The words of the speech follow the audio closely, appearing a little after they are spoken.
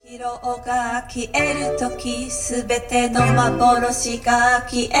色が消えるとき、すべての幻が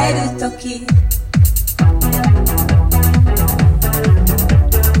消えるとき。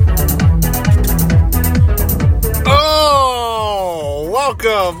Oh,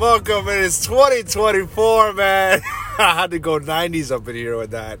 welcome. It is 2024, man. I had to go 90s up in here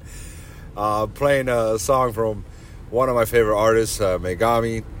with that. Playing a song from one of my favorite artists,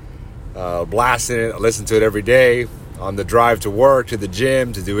 Megami. Blasting it. I listen to it every day on the drive to work, to the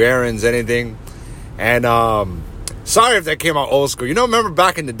gym, to do errands, anything. And sorry if that came out old school. Remember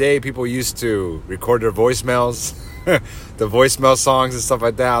back in the day, people used to record their voicemails, the voicemail songs and stuff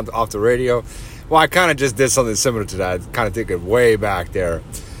like that off the radio. Well, I kind of just did something similar to that. Kind of take it way back there.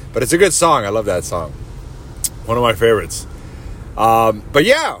 But it's a good song. I love that song. One of my favorites. But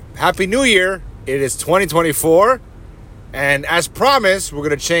yeah, Happy New Year. It is 2024. And as promised, we're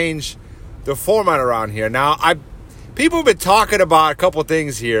going to change the format around here. Now, people have been talking about a couple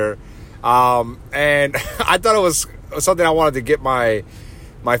things here. And I thought it was something I wanted to get my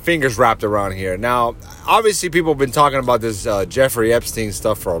fingers wrapped around here. Now, obviously, people have been talking about this Jeffrey Epstein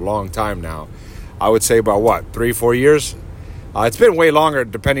stuff for a long time now. I would say about 3-4 years. It's been way longer,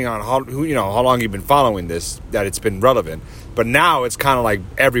 depending on how long you've been following this, that it's been relevant. But now it's kind of like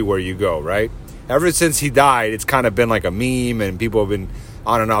everywhere you go, right? Ever since he died, it's kind of been like a meme, and people have been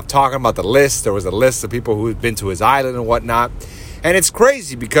on and off talking about the list. There was a list of people who had been to his island and whatnot, and it's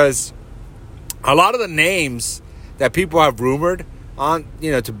crazy because a lot of the names that people have rumored on,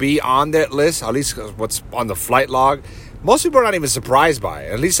 to be on that list, at least what's on the flight log. Most people are not even surprised by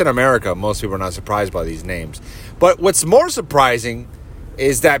it. At least in America, most people are not surprised by these names. But what's more surprising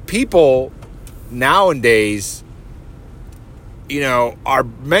is that people nowadays, are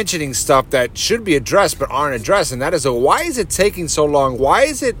mentioning stuff that should be addressed but aren't addressed. And that is, why is it taking so long? Why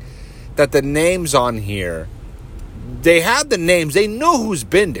is it that the names on here, they have the names, they know who's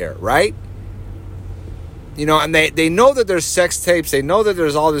been there, right? And they know that there's sex tapes. They know that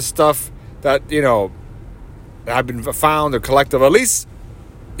there's all this stuff that, have been found or collected, at least,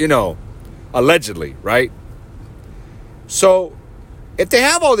 allegedly, right? So, if they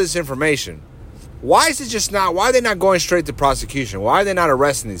have all this information, why are they not going straight to prosecution? Why are they not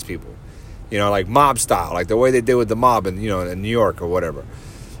arresting these people? Like mob style, like the way they did with the mob in New York or whatever.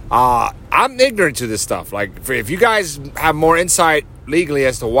 I'm ignorant to this stuff. Like, if you guys have more insight legally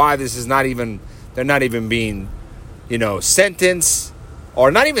as to why this is they're not even being, sentenced,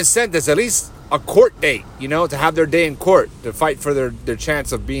 or not even sentenced, at least a court date, to have their day in court, to fight for their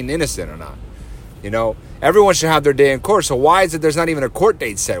chance of being innocent or not. Everyone should have their day in court. So why is it there's not even a court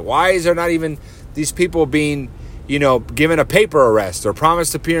date set? Why is there not even these people being, given a paper arrest or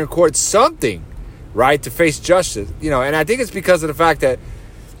promised to appear in court, something, right, to face justice? And I think it's because of the fact that,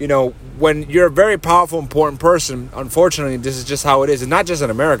 when you're a very powerful, important person, unfortunately, this is just how it is. And not just in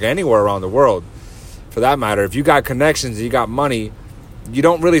America, anywhere around the world, for that matter. If you got connections, you got money, you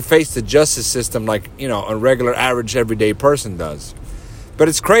don't really face the justice system like, a regular, average, everyday person does. But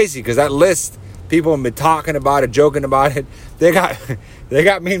it's crazy because that list, people have been talking about it, joking about it. They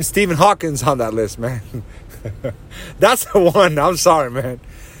got me and Stephen Hawkins on that list, man. That's the one. I'm sorry, man.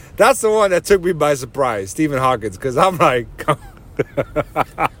 That's the one that took me by surprise, Stephen Hawkins, because I'm like, come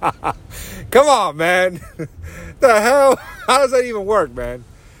on, man. The hell? How does that even work, man?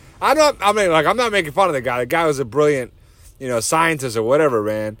 I'm not making fun of the guy. The guy was a brilliant, scientist or whatever,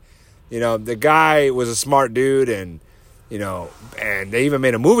 man. The guy was a smart dude, and and they even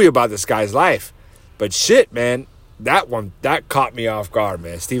made a movie about this guy's life. But shit, man, that caught me off guard,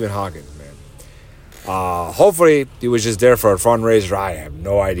 man. Stephen Hawkins, man. Hopefully he was just there for a fundraiser. I have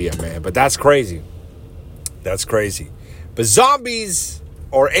no idea, man. But that's crazy. That's crazy. But zombies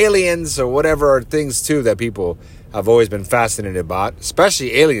or aliens or whatever are things too that people have always been fascinated about,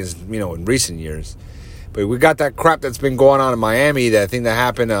 especially aliens, in recent years. But we got that crap that's been going on in Miami. That thing that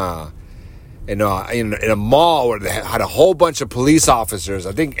happened in a mall where they had a whole bunch of police officers.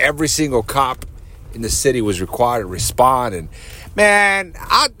 I think every single cop in the city was required to respond. And man,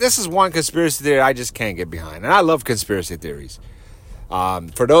 this is one conspiracy theory I just can't get behind. And I love conspiracy theories.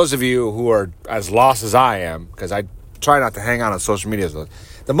 For those of you who are as lost as I am, because I try not to hang out on social media.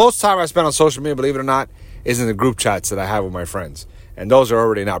 The most time I spend on social media, believe it or not, is in the group chats that I have with my friends. And those are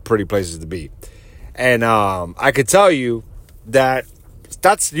already not pretty places to be. And I could tell you that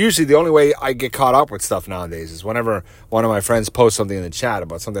that's usually the only way I get caught up with stuff nowadays, is whenever one of my friends posts something in the chat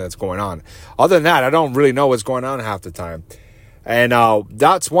about something that's going on. Other than that, I don't really know what's going on half the time. And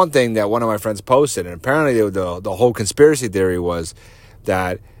that's one thing that one of my friends posted. And apparently the whole conspiracy theory was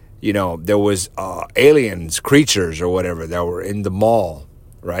that, there was aliens, creatures or whatever that were in the mall,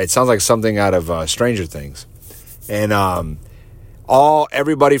 right? It sounds like something out of Stranger Things. And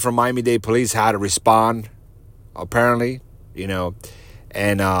everybody from Miami-Dade police had to respond, apparently,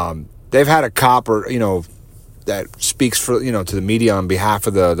 and they've had a cop that speaks for, to the media on behalf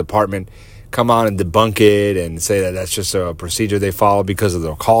of the department come on and debunk it and say that that's just a procedure they follow because of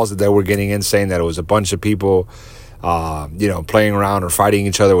the calls that they were getting in saying that it was a bunch of people, playing around or fighting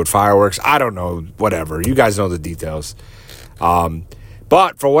each other with fireworks. I don't know, whatever. You guys know the details.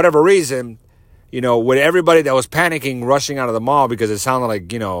 But for whatever reason, with everybody that was panicking, rushing out of the mall because it sounded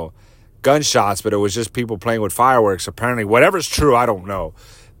like, gunshots, but it was just people playing with fireworks. Apparently, whatever's true, I don't know.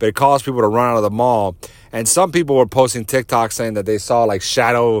 But it caused people to run out of the mall. And some people were posting TikToks saying that they saw like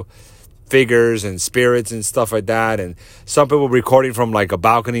shadow figures and spirits and stuff like that. And some people recording from like a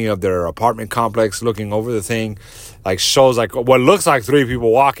balcony of their apartment complex looking over the thing. Like shows like what looks like 3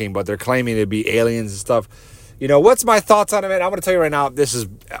 people walking, but they're claiming to be aliens and stuff. What's my thoughts on it, man? I'm going to tell you right now,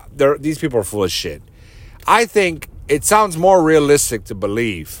 these people are full of shit. I think it sounds more realistic to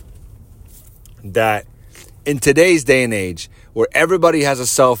believe that in today's day and age, where everybody has a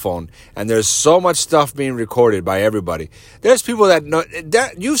cell phone and there's so much stuff being recorded by everybody, there's people that know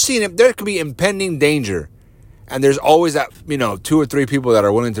that you've seen it. There could be impending danger, and there's always that 2 or 3 people that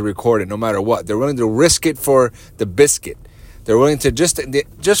are willing to record it no matter what. They're willing to risk it for the biscuit. They're willing to just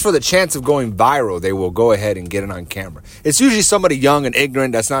for the chance of going viral, they will go ahead and get it on camera. It's usually somebody young and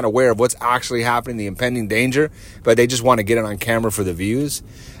ignorant that's not aware of what's actually happening, the impending danger, but they just want to get it on camera for the views.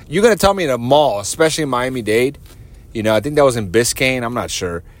 You're going to tell me in a mall, especially in Miami-Dade, I think that was in Biscayne, I'm not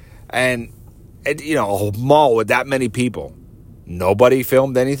sure, and a mall with that many people, nobody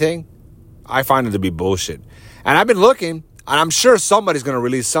filmed anything? I find it to be bullshit. And I've been looking, and I'm sure somebody's going to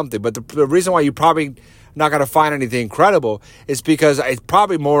release something, but the reason why you probably not going to find anything credible is because it's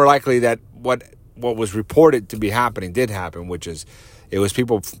probably more likely that what was reported to be happening did happen, which is it was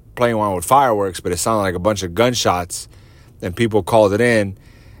people playing around with fireworks, but it sounded like a bunch of gunshots, and people called it in,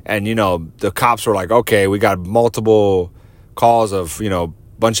 and the cops were like, okay, we got multiple calls of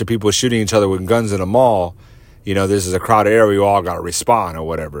bunch of people shooting each other with guns in a mall. This is a crowded area, we all got to respond or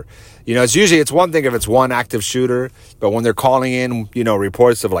whatever. It's one thing if it's one active shooter, but when they're calling in,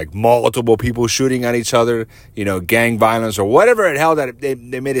 reports of like multiple people shooting at each other, gang violence or whatever the hell that they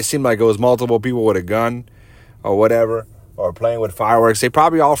made it seem like it was multiple people with a gun or whatever, or playing with fireworks, they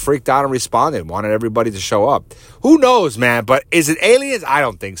probably all freaked out and responded, wanted everybody to show up. Who knows, man? But is it aliens? I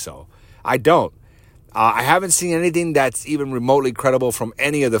don't think so. I don't. I haven't seen anything that's even remotely credible from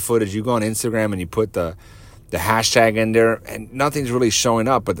any of the footage. You go on Instagram and you put the hashtag in there, and nothing's really showing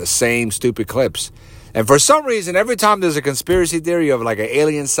up but the same stupid clips. And for some reason, every time there's a conspiracy theory of like an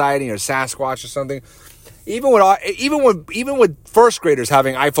alien sighting or Sasquatch or something, even with first graders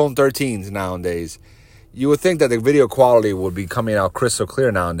having iPhone 13s nowadays, you would think that the video quality would be coming out crystal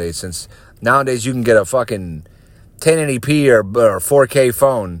clear nowadays, since nowadays you can get a fucking 1080p or 4K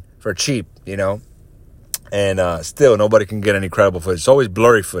phone for cheap, and still nobody can get any credible footage. It's always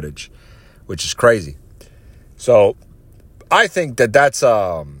blurry footage, which is crazy. So I think that's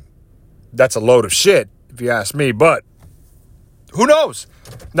a load of shit, if you ask me, but who knows?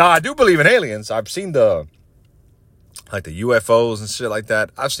 Now, I do believe in aliens. I've seen the UFOs and shit like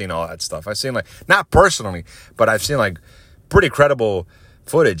that. I've seen all that stuff. I've seen not personally, but I've seen pretty credible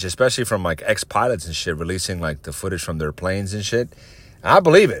footage, especially from ex-pilots and shit, releasing the footage from their planes and shit. And I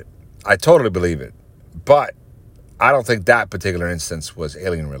believe it. I totally believe it. But I don't think that particular instance was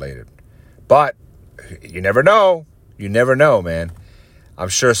alien related. But you never know. You never know, man. I'm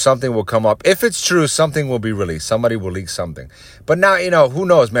sure something will come up. If it's true, something will be released. Somebody will leak something. But now, who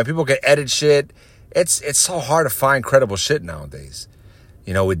knows, man? People can edit shit. It's so hard to find credible shit nowadays.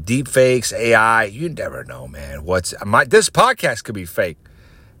 With deep fakes, AI, you never know, man. This podcast could be fake.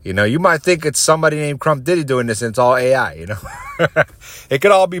 You might think it's somebody named Crump Diddy doing this, and it's all AI, It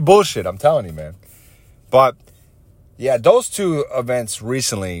could all be bullshit, I'm telling you, man. But, yeah, those 2 events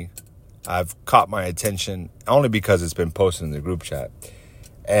recently I've caught my attention only because it's been posted in the group chat.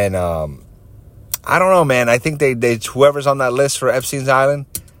 And I don't know, man. I think they whoever's on that list for Epstein's Island,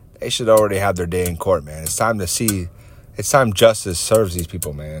 they should already have their day in court, man. It's time justice serves these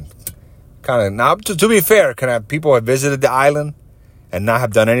people, man. Now, to be fair, people have visited the island and not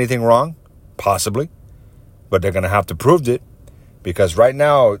have done anything wrong? Possibly. But they're going to have to prove it, because right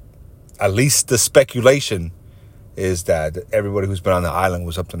now, at least the speculation is that everybody who's been on the island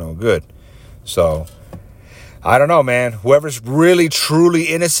was up to no good. So, I don't know, man. Whoever's really, truly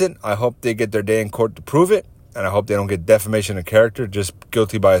innocent, I hope they get their day in court to prove it. And I hope they don't get defamation of character, just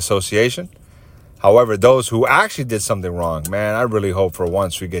guilty by association. However, those who actually did something wrong, man, I really hope for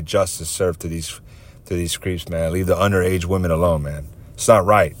once we get justice served to these creeps, man. Leave the underage women alone, man. It's not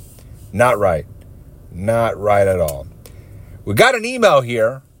right. Not right. Not right at all. We got an email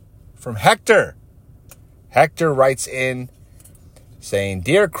here from Hector. Hector writes in saying,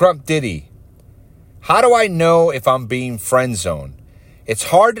 Dear Crump Diddy, how do I know if I'm being friend zoned? It's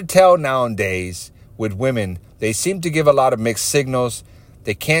hard to tell nowadays with women. They seem to give a lot of mixed signals.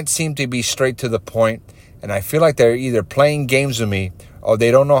 They can't seem to be straight to the point. And I feel like they're either playing games with me or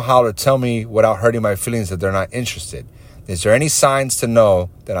they don't know how to tell me without hurting my feelings that they're not interested. Is there any signs to know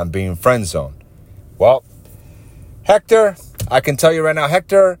that I'm being friend zoned? Well, Hector, I can tell you right now,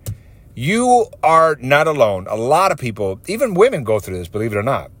 Hector, you are not alone. A lot of people, even women, go through this, believe it or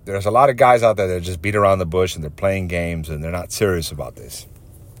not. There's a lot of guys out there that just beat around the bush and they're playing games and they're not serious about this.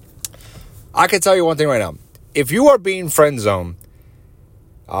 I can tell you one thing right now. If you are being friend zoned,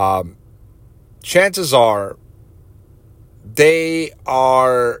 chances are they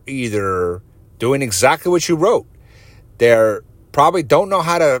are either doing exactly what you wrote. They're probably don't know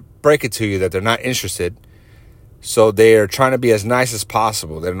how to break it to you that they're not interested. So they're trying to be as nice as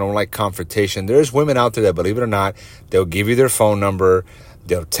possible. They don't like confrontation. There's women out there that, believe it or not, they'll give you their phone number.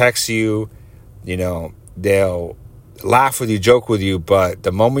 They'll text you. They'll laugh with you, joke with you. But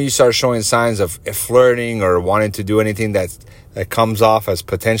the moment you start showing signs of flirting or wanting to do anything that comes off as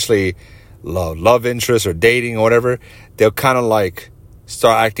potentially love interest or dating or whatever, they'll kind of like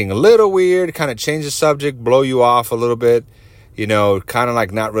start acting a little weird, kind of change the subject, blow you off a little bit, kind of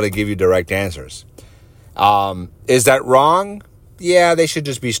like not really give you direct answers. Is that wrong? Yeah, they should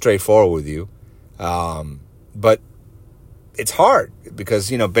just be straightforward with you. But it's hard because,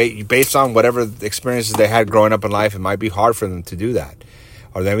 based on whatever experiences they had growing up in life, it might be hard for them to do that.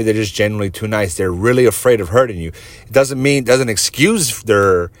 Or maybe they're just genuinely too nice. They're really afraid of hurting you. It doesn't excuse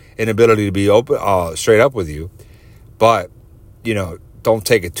their inability to be open, straight up with you. But, don't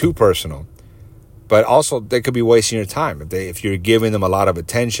take it too personal. But also, they could be wasting your time if you're giving them a lot of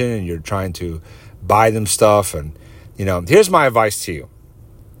attention and you're trying to buy them stuff. And, here's my advice to you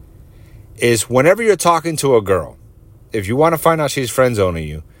is whenever you're talking to a girl, if you want to find out she's friend zoning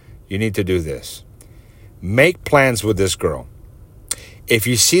you, you need to do this. Make plans with this girl. If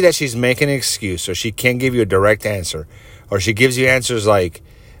you see that she's making an excuse or she can't give you a direct answer, or she gives you answers like,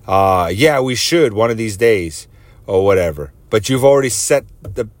 yeah, we should one of these days or whatever, but you've already set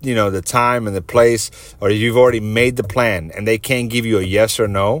the time and the place, or you've already made the plan and they can't give you a yes or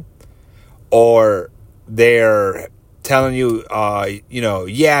no, or they're telling you,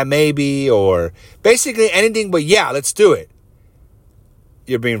 yeah, maybe, or basically anything but yeah, let's do it,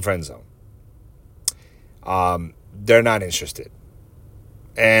 you're being friend zoned. They're not interested.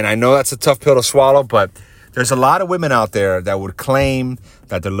 And I know that's a tough pill to swallow, but there's a lot of women out there that would claim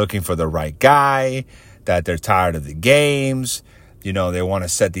that they're looking for the right guy, that they're tired of the games. They want to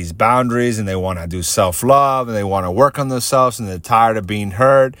set these boundaries and they want to do self-love and they want to work on themselves and they're tired of being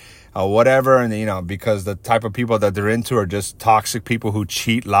hurt or whatever. And, because the type of people that they're into are just toxic people who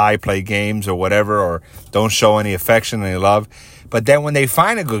cheat, lie, play games or whatever, or don't show any affection, any love. But then when they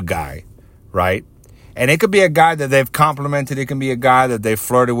find a good guy, right? And it could be a guy that they've complimented. It can be a guy that they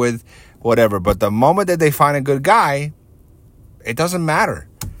flirted with, whatever. But the moment that they find a good guy, it doesn't matter.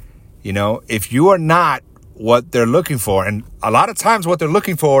 If you are not what they're looking for, and a lot of times what they're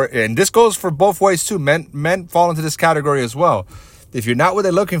looking for, and this goes for both ways too, men fall into this category as well. If you're not what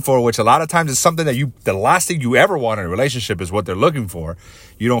they're looking for, which a lot of times is something that the last thing you ever want in a relationship is what they're looking for.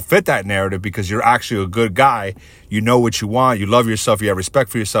 You don't fit that narrative because you're actually a good guy. You know what you want. You love yourself. You have respect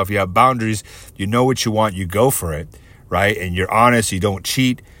for yourself. You have boundaries. You know what you want. You go for it, right? And you're honest. You don't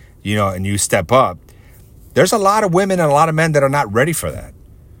cheat, and you step up. There's a lot of women and a lot of men that are not ready for that,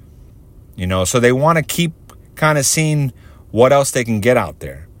 so they want to keep kind of seeing what else they can get out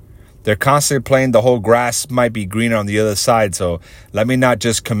there. They're constantly playing the whole grass might be greener on the other side. So let me not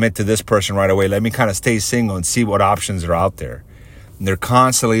just commit to this person right away. Let me kind of stay single and see what options are out there. And they're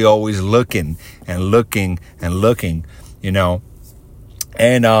constantly always looking and looking and looking, And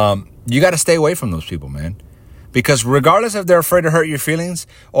you got to stay away from those people, man. Because regardless if they're afraid to hurt your feelings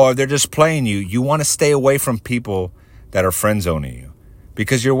or they're just playing you, you want to stay away from people that are friend zoning you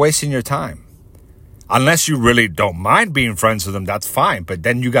because you're wasting your time. Unless you really don't mind being friends with them, that's fine. But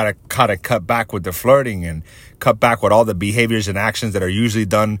then you got to kind of cut back with the flirting and cut back with all the behaviors and actions that are usually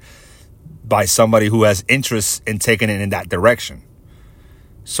done by somebody who has interest in taking it in that direction.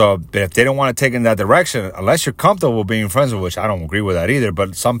 So if they don't want to take it in that direction, unless you're comfortable being friends with, which I don't agree with that either,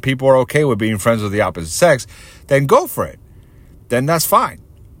 but some people are okay with being friends with the opposite sex, then go for it. Then that's fine.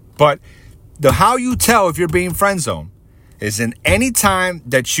 But how you tell if you're being friend zoned is in any time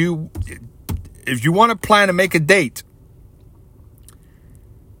that if you want to plan to make a date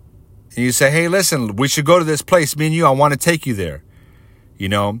and you say, hey, listen, we should go to this place. Me and you, I want to take you there.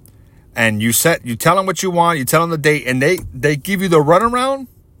 and you tell them what you want, you tell them the date, and they give you the runaround,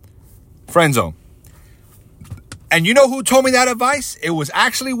 friend zone. And you know who told me that advice? It was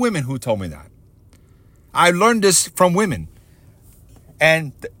actually women who told me that. I learned this from women.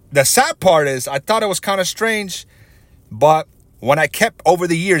 And the sad part is I thought it was kind of strange, but when I kept over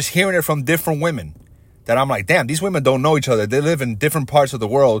the years hearing it from different women, that I'm like, damn, these women don't know each other. They live in different parts of the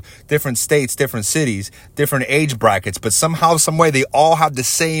world, different states, different cities, different age brackets, but somehow, some way, they all have the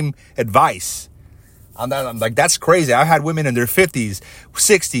same advice. I'm like, that's crazy. I've had women in their 50s,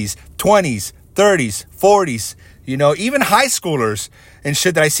 60s, 20s, 30s, 40s, even high schoolers and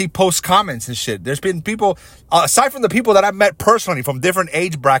shit that I see post comments and shit. There's been people, aside from the people that I've met personally from different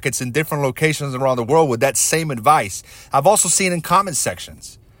age brackets in different locations around the world with that same advice, I've also seen in comment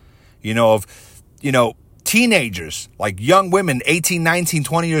sections, teenagers, like young women, 18, 19,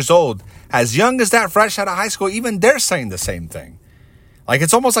 20 years old, as young as that, fresh out of high school, even they're saying the same thing. Like,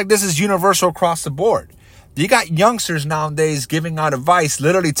 it's almost like this is universal across the board. You got youngsters nowadays giving out advice,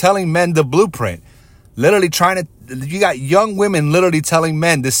 literally telling men the blueprint, you got young women literally telling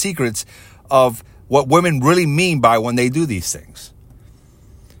men the secrets of what women really mean by when they do these things.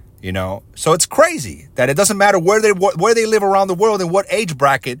 So it's crazy that it doesn't matter where they live around the world and what age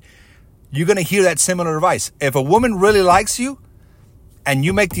bracket, you're going to hear that similar advice. If a woman really likes you and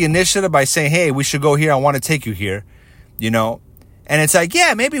you make the initiative by saying, hey, we should go here, I want to take you here, and it's like,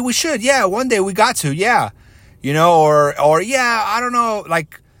 yeah, maybe we should. Yeah, one day we got to. Yeah. Or yeah, I don't know.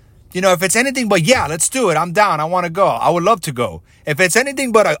 Like, if it's anything but, yeah, let's do it. I'm down. I want to go. I would love to go. If it's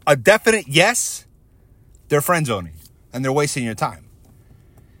anything but a definite yes, they're friend zoning and they're wasting your time.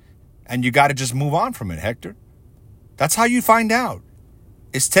 And you got to just move on from it, Hector. That's how you find out.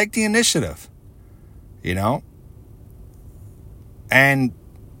 Is take the initiative, and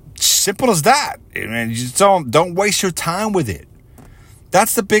simple as that. You just don't waste your time with it.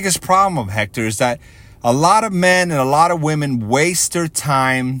 That's the biggest problem, Hector, is that a lot of men and a lot of women waste their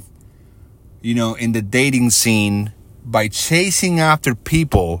time, in the dating scene by chasing after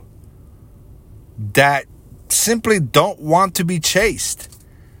people that simply don't want to be chased.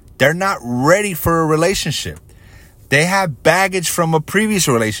 They're not ready for a relationship. They have baggage from a previous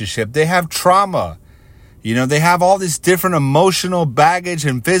relationship. They have trauma. They have all this different emotional baggage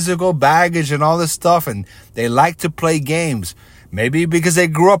and physical baggage and all this stuff. And they like to play games. Maybe because they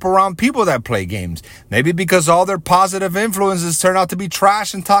grew up around people that play games. Maybe because all their positive influences turn out to be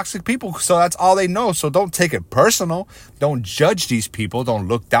trash and toxic people. So that's all they know. So don't take it personal. Don't judge these people. Don't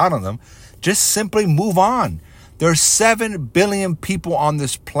look down on them. Just simply move on. There are 7 billion people on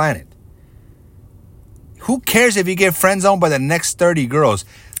this planet. Who cares if you get friend zoned by the next 30 girls?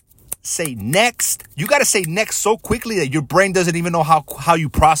 Say next. You got to say next so quickly that your brain doesn't even know how you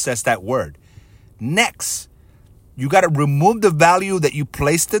process that word. Next. You got to remove the value that you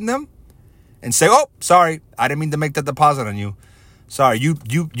placed in them and say, oh, sorry, I didn't mean to make that deposit on you. Sorry, you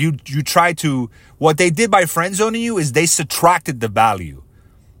tried to, what they did by friend zoning you is they subtracted the value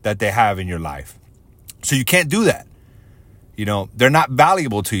that they have in your life. So you can't do that. They're not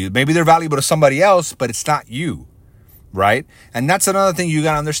valuable to you. Maybe they're valuable to somebody else, but it's not you, right? And that's another thing you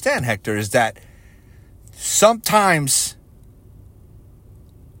got to understand, Hector, is that sometimes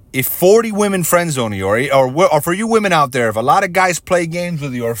if 40 women friend zone you, or for you women out there, if a lot of guys play games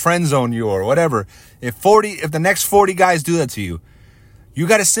with you or friend zone you or whatever, if the next 40 guys do that to you, you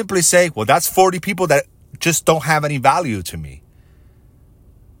got to simply say, well, that's 40 people that just don't have any value to me.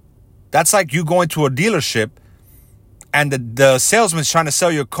 That's like you going to a dealership and the salesman's trying to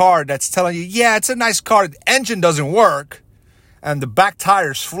sell you a car that's telling you, yeah, it's a nice car. The engine doesn't work and the back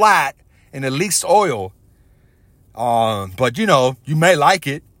tire's flat and it leaks oil. But you may like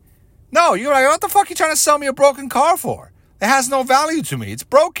it. No, you're like, what the fuck are you trying to sell me a broken car for? It has no value to me. It's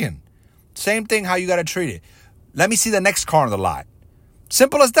broken. Same thing how you got to treat it. Let me see the next car on the lot.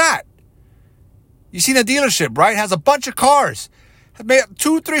 Simple as that. You seen a dealership, right? It has a bunch of cars.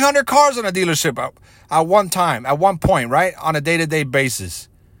 200-300 cars on a dealership at one time, at one point, right? On a day-to-day basis.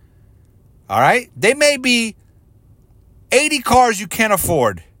 All right? They may be 80 cars you can't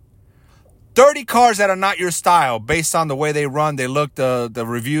afford. 30 cars that are not your style based on the way they run, they look, the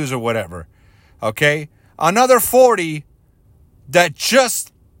reviews or whatever. Okay? Another 40 that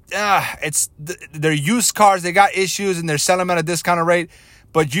just, they're used cars, they got issues and they're selling them at a discounted rate.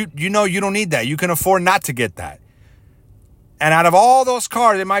 But you don't need that. You can afford not to get that. And out of all those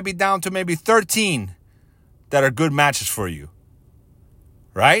cars, it might be down to maybe 13 that are good matches for you.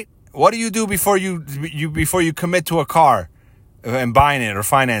 Right? What do you do before you commit to a car and buying it or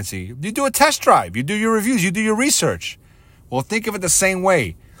financing? You do a test drive. You do your reviews. You do your research. Well, think of it the same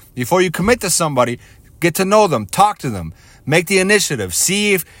way. Before you commit to somebody, get to know them, talk to them, Make the initiative.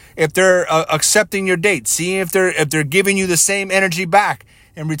 See if they're accepting your date. See if they're giving you the same energy back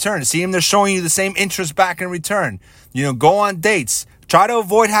in return. See if they're showing you the same interest back in return. Go on dates. Try to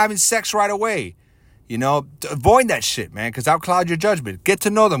avoid having sex right away. Avoid that shit, man, because that'll cloud your judgment. Get to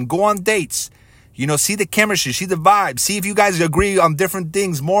know them. Go on dates. See the chemistry. See the vibe. See if you guys agree on different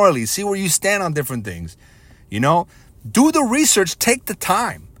things morally. See where you stand on different things. Do the research. Take the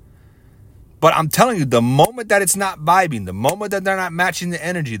time. But I'm telling you, the moment that it's not vibing, the moment that they're not matching the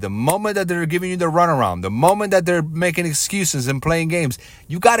energy, the moment that they're giving you the runaround, the moment that they're making excuses and playing games,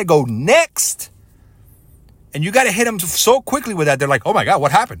 you got to go next. And you got to hit them so quickly with that. They're like, oh my God,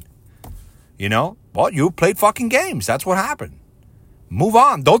 what happened? Well, you played fucking games. That's what happened. Move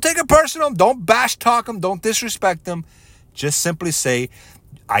on. Don't take it personal. Don't bash talk them. Don't disrespect them. Just simply say,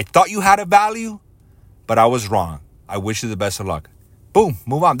 I thought you had a value, but I was wrong. I wish you the best of luck. Boom,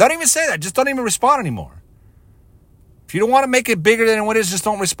 move on. Don't even say that. Just don't even respond anymore. If you don't want to make it bigger than what it is, just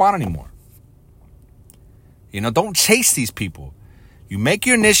don't respond anymore. Don't chase these people. You make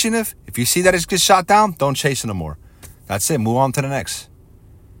your initiative. If you see that it gets shot down, don't chase it no more. That's it. Move on to the next.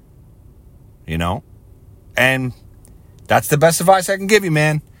 And that's the best advice I can give you,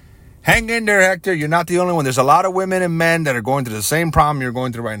 man. Hang in there, Hector. You're not the only one. There's a lot of women and men that are going through the same problem you're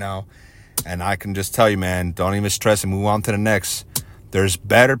going through right now. And I can just tell you, man, don't even stress and move on to the next. There's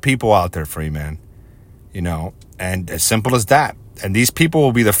better people out there for you, man. And as simple as that. And these people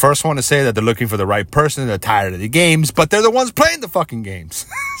will be the first one to say that they're looking for the right person. They're tired of the games, but they're the ones playing the fucking games.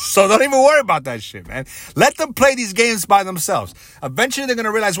 So don't even worry about that shit, man. Let them play these games by themselves. Eventually they're going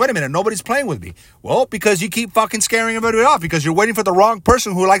to realize, wait a minute, nobody's playing with me. Well, because you keep fucking scaring everybody off because you're waiting for the wrong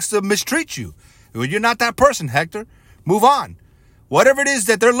person who likes to mistreat you. Well, you're not that person, Hector. Move on. Whatever it is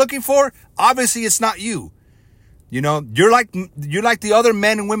that they're looking for, obviously it's not you. You're like the other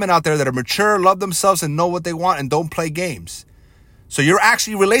men and women out there that are mature, love themselves, and know what they want and don't play games. So you're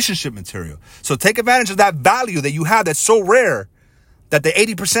actually relationship material. So take advantage of that value that you have that's so rare that the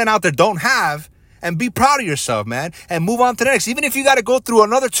 80% out there don't have, and be proud of yourself, man, and move on to the next. Even if you got to go through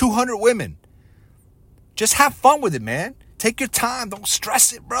another 200 women, just have fun with it, man. Take your time. Don't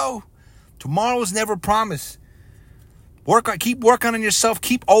stress it, bro. Tomorrow's never promised. Keep working on yourself.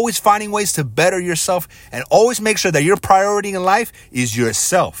 Keep always finding ways to better yourself, and always make sure that your priority in life is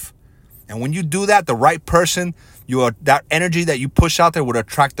yourself. And when you do that, the right person, that energy that you push out there would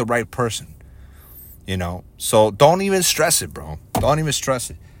attract the right person. So don't even stress it, bro. Don't even stress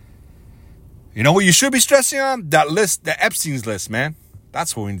it. What you should be stressing on? That list, the Epstein's list, man.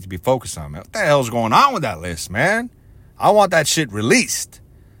 That's what we need to be focused on, man. What the hell's going on with that list, man? I want that shit released.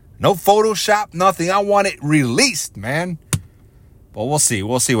 No Photoshop, nothing. I want it released, man. But we'll see.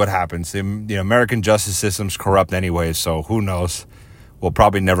 We'll see what happens. The American justice system's corrupt anyway, so who knows? We'll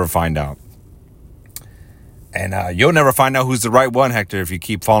probably never find out. And you'll never find out who's the right one, Hector, if you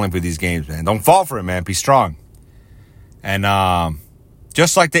keep falling for these games, man. Don't fall for it, man. Be strong. And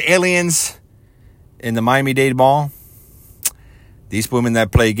just like the aliens in the Miami-Dade Mall, these women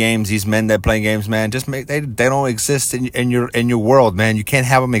that play games, these men that play games, man, they don't exist in your world, man. You can't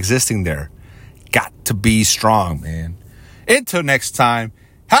have them existing there. Got to be strong, man. Until next time,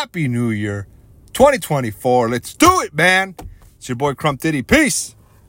 Happy New Year, 2024. Let's do it, man. It's your boy Crump Diddy. Peace.